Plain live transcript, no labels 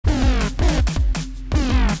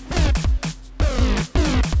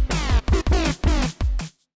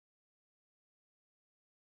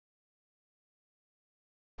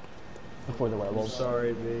before the werewolves.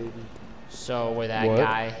 Sorry, baby. So with that What?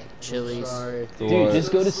 guy, Chili's. Sorry. Dude,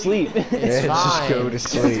 just go to sleep. It's Just go fine. to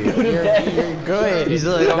sleep. You're good. He's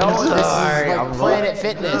like, I'm no, sorry, this is I'm like Planet Nah,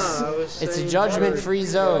 Fitness. I was It's a saying judgment-free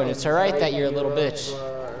zone. It's alright that you're a little bitch.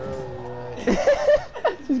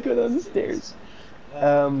 Just go down the stairs.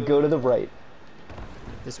 Go to the right.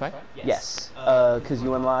 This way? Yes. Because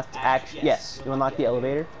you unlocked yes, you unlocked the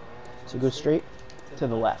elevator. So go straight to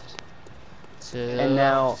the left. And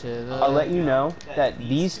now I'll let you know that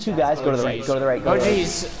these two guys go to the right. Go to the right. Go Oh to the right.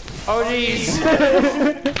 jeez. Oh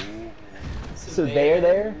jeez. So they're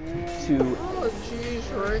there to Oh,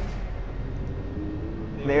 jeez, Rick.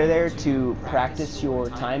 they're there to practice your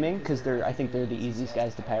timing because I think they're the easiest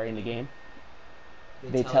guys to parry in the game.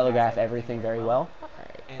 They telegraph everything very well,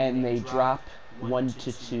 and they drop 1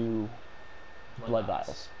 to 2 blood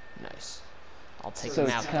vials. Nice. I'll take So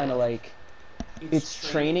them it's out. kind of like it's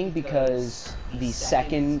training because the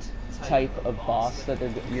second type of boss that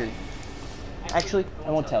you're actually I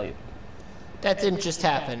won't tell you. That didn't just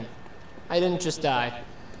happen. I didn't just die.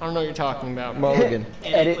 I don't know what you're talking about. Mulligan.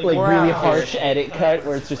 Edit like We're really out here. harsh edit cut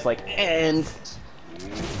where it's just like and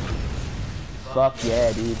fuck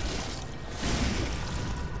yeah, dude.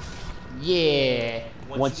 Yeah.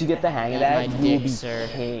 Once you get the hang of Eat that, my you will dick, be sir.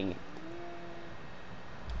 king.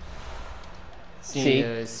 See See?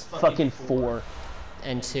 those. Fucking 4.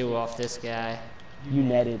 And 2 off this guy. You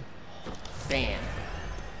netted. Bam.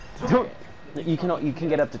 You can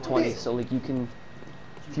get up to 20, so like you can,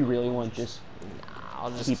 if you really want, just I'll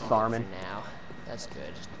just keep keep it farming. for now. That's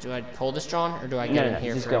good. Do I pull this, John, or do I get No, in no,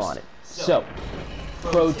 here just first? go on it. So,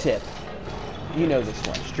 pro tip. You know this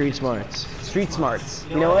one. Street smarts. Street smarts.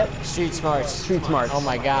 You know what? Street smarts. Street smarts. Oh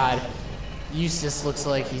my God. Eustace looks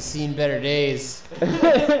like he's seen better days.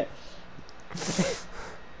 No.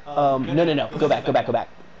 Go back.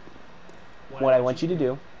 What I want you to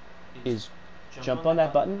do is jump on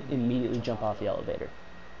that button, immediately jump off the elevator.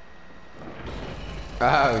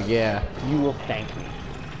 Oh, yeah. You will thank me.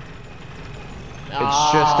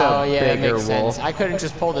 It's just a Oh, yeah, that bigger makes wolf. sense. I couldn't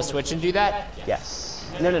just pull the switch and do that? Yes.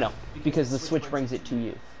 No. Because the switch brings it to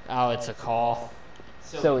you. Oh, it's a call.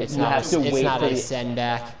 So It's you not, have to it's wait not for a the, send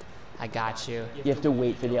back. I got you. you have to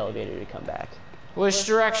wait for the elevator to come back. Which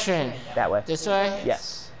direction? That way. This way?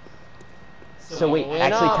 Yes. So wait, Going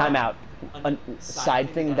actually up. time out. A side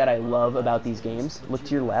thing that I love about these games, look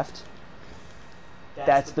to your left.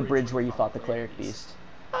 That's the bridge where you fought the cleric beast.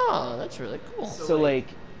 Oh, that's really cool. So like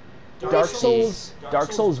Dark Souls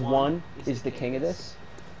 1 is the king of this.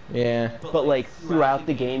 Yeah. But like throughout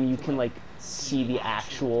the game you can like see the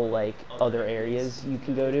actual like other areas you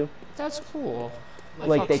can go to. That's cool.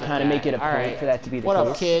 Like they kind of make it a point Alright. for that to be the What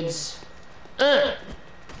case. up, kids?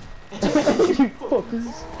 You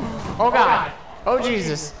fuckers. Oh God. Oh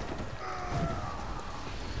Jesus.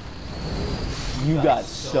 You got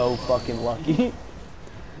so fucking lucky.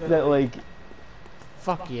 That like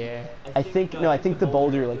Fuck yeah. I think the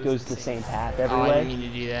boulder like goes the same path every Oh, I way. didn't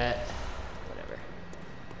mean to do that.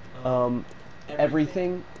 Whatever.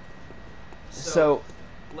 Everything. So,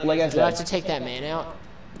 like I Do I have to said, take that man out?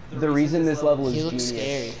 the reason this level is He looks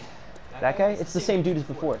genius. scary. That guy? It's the same dude as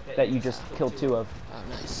before that you just killed 2 of. Oh,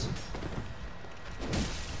 nice.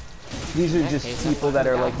 These are In that just case, I people that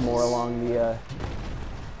are fucking like got more this. along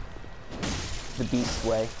the beast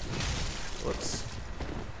way. Whoops.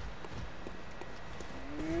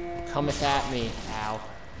 Cometh at me. Ow.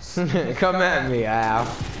 Come at me, ow.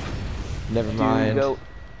 Never Dude, mind. go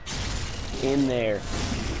in there.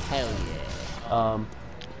 Hell yeah.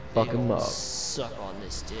 Fuck him They up. Suck on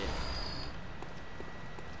this dick.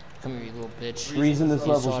 Come here, you little bitch. Reason this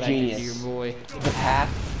You level's saw what I did to genius. your boy.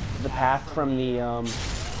 The path from the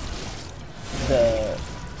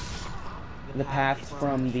path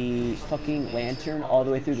from the fucking lantern all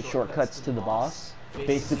the way through the shortcuts to the boss.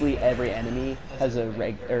 Basically, every enemy has a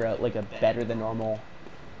like a better than normal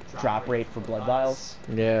drop rate for blood vials.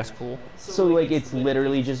 Yeah. That's cool. So like it's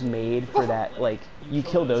literally just made for that. Like you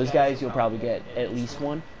kill those guys, you'll probably get at least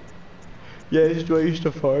 1. Yeah, I used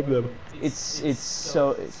to farm them. It's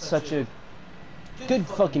such a good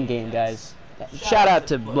fucking game, guys. Shout out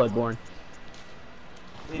to Bloodborne.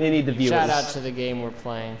 They need the viewers. Shout out to the game we're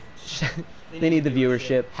playing. They need the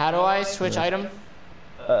viewership. How do I switch item?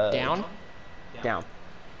 Down? Down.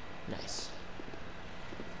 Nice.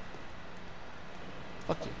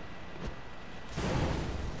 Fuck you.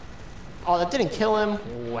 Oh, that didn't kill him.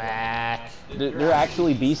 Whack. They're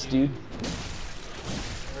actually beasts, dude.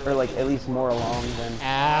 Or like at least more along than.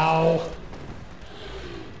 Ow.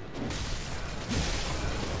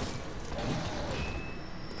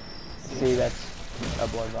 See, that's a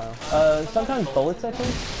blood vial. Sometimes bullets, I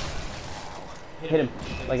think. Hit him.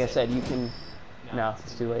 Like I said, you can... No,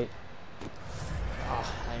 it's too late.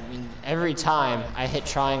 Oh, I mean, every time I hit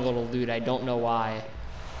triangle to loot, I don't know why.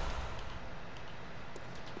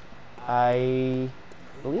 I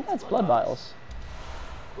believe that's blood vials.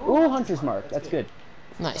 Ooh, hunter's mark. That's good.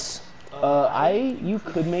 Nice. You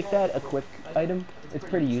could make that a quick item. It's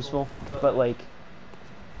pretty useful, but like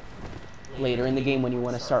later in the game when you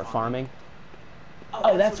want to start farming.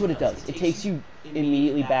 Oh, that's what it does. It takes you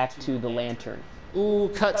immediately back to the lantern. Ooh,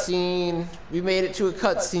 cutscene. We made it to a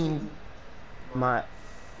cutscene.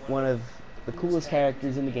 One of the coolest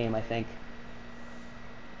characters in the game, I think.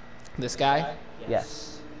 This guy?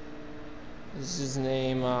 Yes. This is his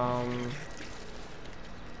name,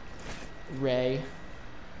 Ray.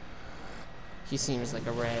 He seems like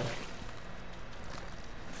a Ray.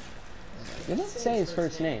 You didn't say his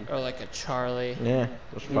first name. Or like a Charlie. Yeah.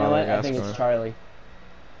 You know what? I think it's Charlie.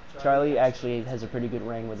 Charlie actually has a pretty good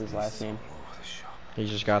ring with his last name. He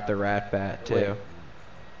just got the rat bat too.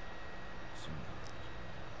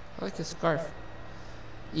 I like his scarf.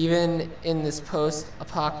 Even in this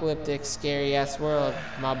post-apocalyptic, scary-ass world,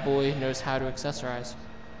 my boy knows how to accessorize.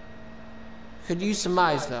 Could use some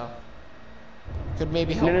eyes, though. Could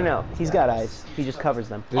maybe help. No. He's got eyes. He just covers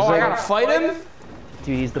them. Oh, I gotta fight him?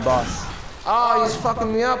 Dude, he's the boss. Oh, he's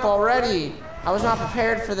fucking me up already. I was not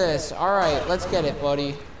prepared for this. Alright, let's get it,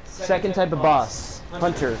 buddy. Second type of boss.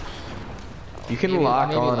 Hunter. You can Maybe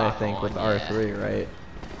lock on, I lock think, on, with yeah. R3, right?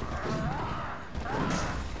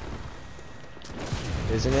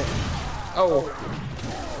 Isn't it? Oh.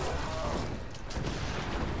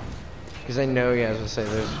 Because I know you guys will say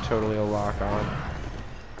there's totally a lock on.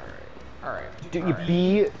 Alright. Dude, you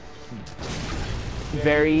be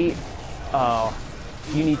very... Oh.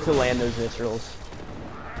 You need to land those viscerals.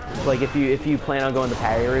 Like, if you plan on going the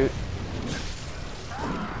parry route.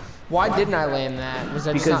 Why didn't I land that? Was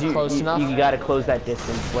that just Because not close enough? you gotta close that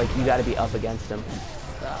distance. Like, you gotta be up against him.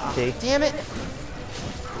 See? Damn it!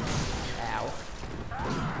 Ow.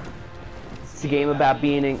 It's a game about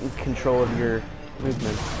being in control of your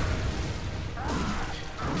movements.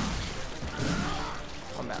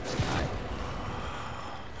 I'm about to die.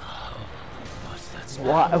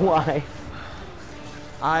 Why?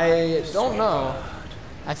 I don't know.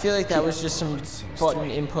 I feel like that was just some button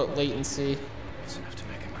input latency.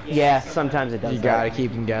 Yeah, sometimes it does. You gotta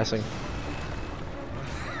keep him guessing.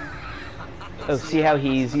 Oh, see how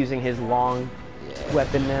he's using his long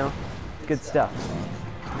weapon now? Good stuff.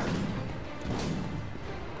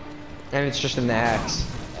 And it's just an axe.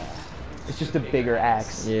 It's just a bigger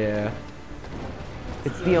axe. Yeah.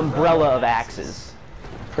 It's the umbrella of axes.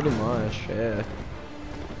 Pretty much, yeah.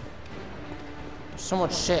 So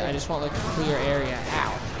much shit, I just want like a clear area.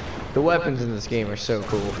 Ow. The weapons in this game are so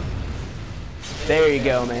cool. There you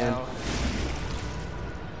go, man.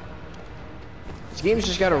 This game's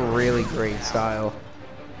just got a really great style.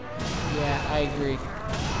 Yeah, I agree.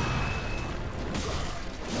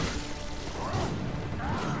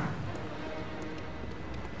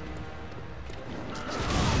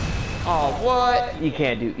 Oh, what? You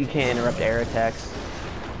can't interrupt air attacks.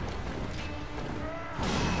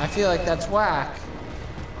 I feel like that's whack.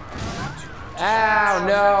 Ow,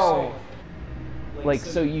 no! Like,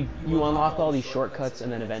 so you unlock all these shortcuts,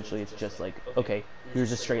 and then eventually it's just like, okay,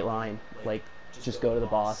 here's a straight line. Like, just go to the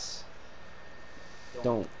boss.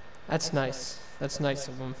 Don't. That's nice. That's nice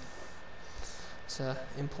of them to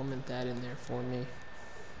implement that in there for me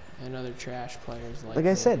and other trash players like Like I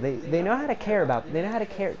me. said, they know how to care about. They know how to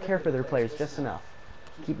care for their players just enough.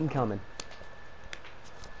 Keep them coming.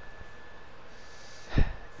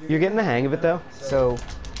 You're getting the hang of it though, so.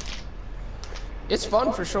 It's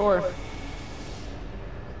fun for sure.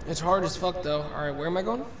 It's hard as fuck though. Alright, where am I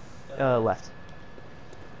going? Left.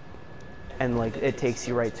 And like it takes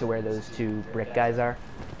you right to where those two brick guys are.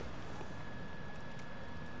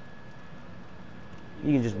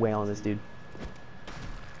 You can just wail on this dude.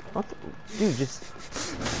 What the, dude, just.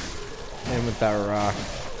 And with that rock.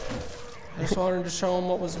 I just wanted to show him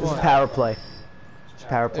what was This is what. power play. It's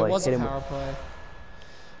power play. It was Hit a him. power play.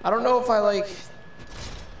 I don't know if I like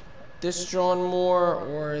this John more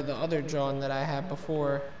or the other John that I had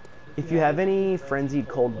before. If you have any frenzied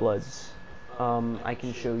cold bloods, I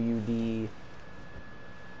can show you the.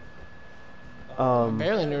 I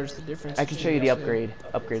barely noticed the difference. I can show you between the the two.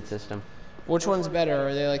 upgrade system. Which one's better?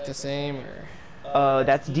 Are they like the same or?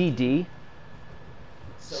 That's DD.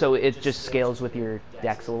 So it just scales with your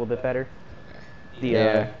dex a little bit better.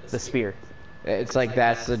 The spear. It's like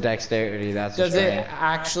that's the dexterity, that's the Does it strength.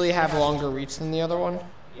 actually have longer reach than the other one?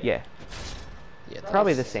 Yeah. Yeah,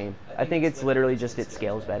 Probably the same. I think it's literally just it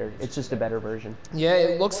scales better. It's just a better version. Yeah,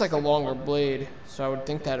 it looks like a longer blade, so I would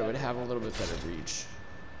think that it would have a little bit better reach.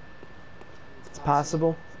 It's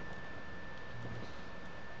possible.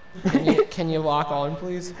 Can you lock on,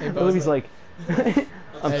 please? Hey, Olivia's Bozo. like,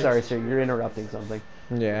 I'm Hey. sorry, sir. You're interrupting something.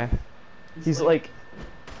 Yeah. He's like,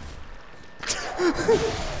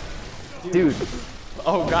 dude,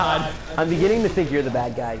 Oh God. I'm beginning to think you're the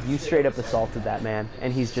bad guy. You straight up assaulted that man,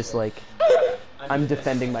 and he's just like, I'm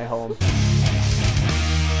defending my home.